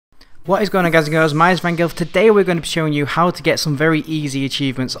What is going on, guys and girls? My name is Van. Today we're going to be showing you how to get some very easy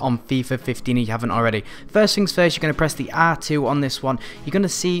achievements on FIFA 15 if you haven't already. First things first, you're going to press the R2 on this one. You're going to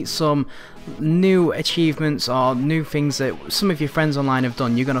see some new achievements or new things that some of your friends online have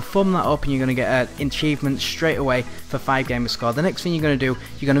done. You're going to thumb that up and you're going to get an achievement straight away for 5 Gamerscore. The next thing you're going to do,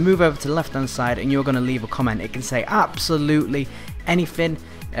 you're going to move over to the left hand side and you're going to leave a comment. It can say absolutely anything,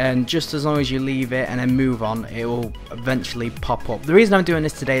 and just as long as you leave it and then move on, it will eventually pop up. The reason I'm doing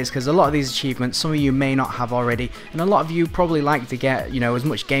this today is because a lot of these achievements, some of you may not have already, and a lot of you probably like to get, you know, as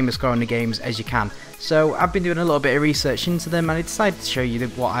much Gamerscore in the games as you can. So I've been doing a little bit of research into them and I decided to show you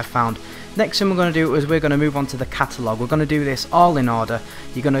what I found. Next thing we're going to do is we're going to move on to the catalogue. We're going to do this all in order.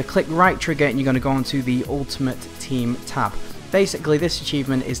 You're going to click right trigger and you're going to go onto the Ultimate Team tab. Basically, this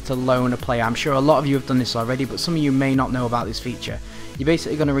achievement is to loan a player. I'm sure a lot of you have done this already, but some of you may not know about this feature. You're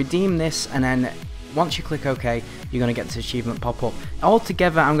basically going to redeem this, and then once you click OK, you're going to get this achievement pop up.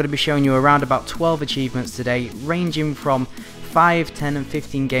 Altogether, I'm going to be showing you around about 12 achievements today, ranging from 5, 10 and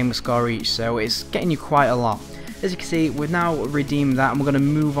 15 Gamerscore each, so it's getting you quite a lot. As you can see, we've now redeemed that, and we're going to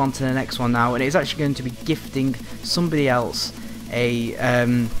move on to the next one now, and it's actually going to be gifting somebody else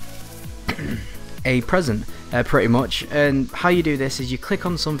a present. Pretty much. And how you do this is you click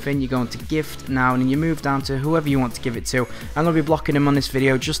on something, you go into gift now, and then you move down to whoever you want to give it to. I'm going to be blocking them on this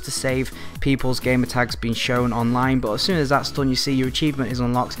video just to save people's gamer tags being shown online, but as soon as that's done, you see your achievement is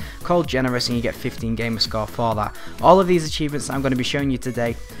unlocked, called generous, and you get 15 Gamerscore for that. All of these achievements that I'm going to be showing you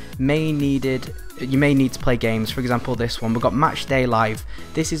today you may need to play games. For example, this one, we've got Match Day Live.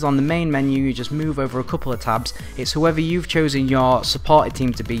 This is on the main menu. You just move over a couple of tabs. It's whoever you've chosen your supported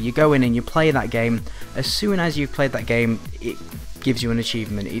team to be. You go in and you play that game. As soon as you've played that game, it gives you an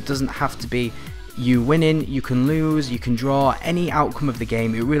achievement. It doesn't have to be you winning. You can lose, you can draw, any outcome of the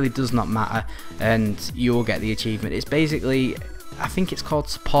game, it really does not matter, and you'll get the achievement. It's basically, I think it's called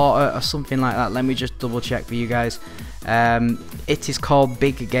supporter or something like that. Let me just double check for you guys. It is called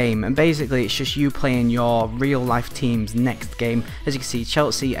Big Game, and basically it's just you playing your real life team's next game. As you can see,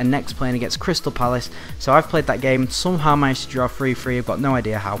 Chelsea are next playing against Crystal Palace, so I've played that game, somehow managed to draw 3-3, I've got no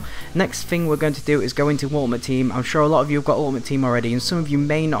idea how. Next thing we're going to do is go into Ultimate Team. I'm sure a lot of you have got Ultimate Team already, and some of you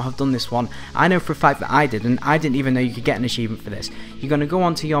may not have done this one. I know for a fact that I did, and I didn't even know you could get an achievement for this. You're going to go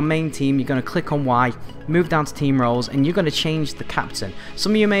onto your main team, you're going to click on Y, move down to team roles, and you're going to change the captain.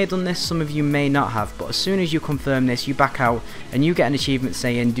 Some of you may have done this, some of you may not have, but as soon as you confirm this, you back out and you get an achievement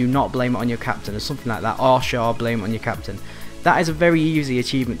saying do not blame it on your captain or something like that, or sure, blame it on your captain. That is a very easy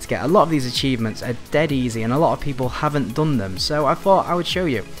achievement to get. A lot of these achievements are dead easy and a lot of people haven't done them, so I thought I would show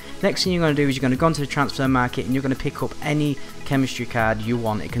you. Next thing you're going to do is you're going to go into the transfer market and you're going to pick up any chemistry card you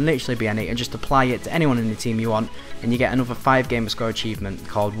want. It can literally be any, and just apply it to anyone in the team you want, and you get another 5 Gamerscore achievement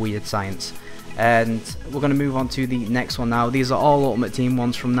called Wierd Science. And we're going to move on to the next one now. These are all Ultimate Team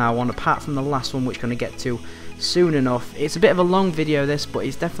ones from now on, apart from the last one, which we're going to get to soon enough. It's a bit of a long video this, but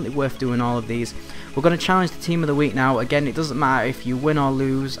it's definitely worth doing all of these. We're going to challenge the team of the week now. Again, it doesn't matter if you win or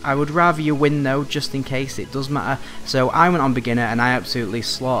lose. I would rather you win though, just in case it does matter. So I went on beginner and I absolutely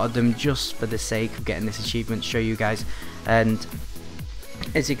slaughtered them just for the sake of getting this achievement to show you guys. And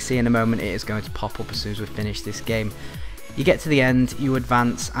as you can see in a moment, it is going to pop up as soon as we finish this game. You get to the end, you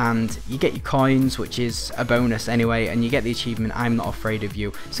advance, and you get your coins, which is a bonus anyway, and you get the achievement I'm Not Afraid of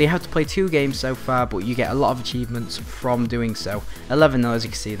You. So you have to play 2 games so far, but you get a lot of achievements from doing so. 11 though, as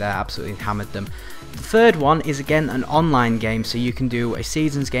you can see there, absolutely hammered them. The third one is again an online game, so you can do a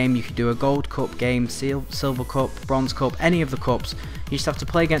Seasons game, you can do a Gold Cup game, Silver Cup, Bronze Cup, any of the cups. You just have to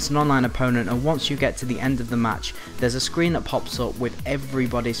play against an online opponent, and once you get to the end of the match, there's a screen that pops up with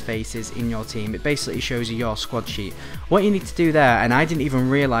everybody's faces in your team. It basically shows you your squad sheet. What you need to do there, and I didn't even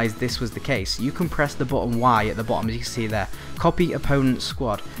realise this was the case, you can press the button Y at the bottom, as you can see there, copy opponent's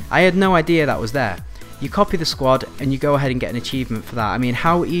squad. I had no idea that was there. You copy the squad and you go ahead and get an achievement for that. I mean,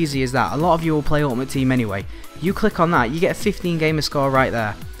 how easy is that? A lot of you will play Ultimate Team anyway. You click on that, you get a 15 Gamerscore right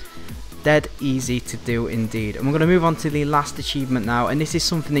there. Dead easy to do indeed. And we're going to move on to the last achievement now, and this is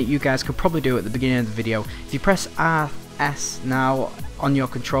something that you guys could probably do at the beginning of the video. If you press RS now on your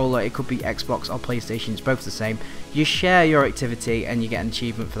controller, it could be Xbox or PlayStation, it's both the same. You share your activity and you get an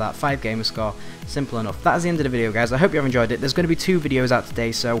achievement for that, 5 Gamerscore. Simple enough. That is the end of the video, guys. I hope you have enjoyed it. There's going to be 2 videos out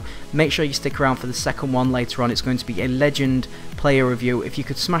today, so make sure you stick around for the second one later on. It's going to be a legend player review. If you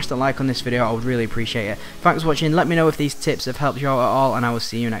could smash the like on this video, I would really appreciate it. Thanks for watching. Let me know if these tips have helped you out at all, and I will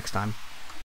see you next time.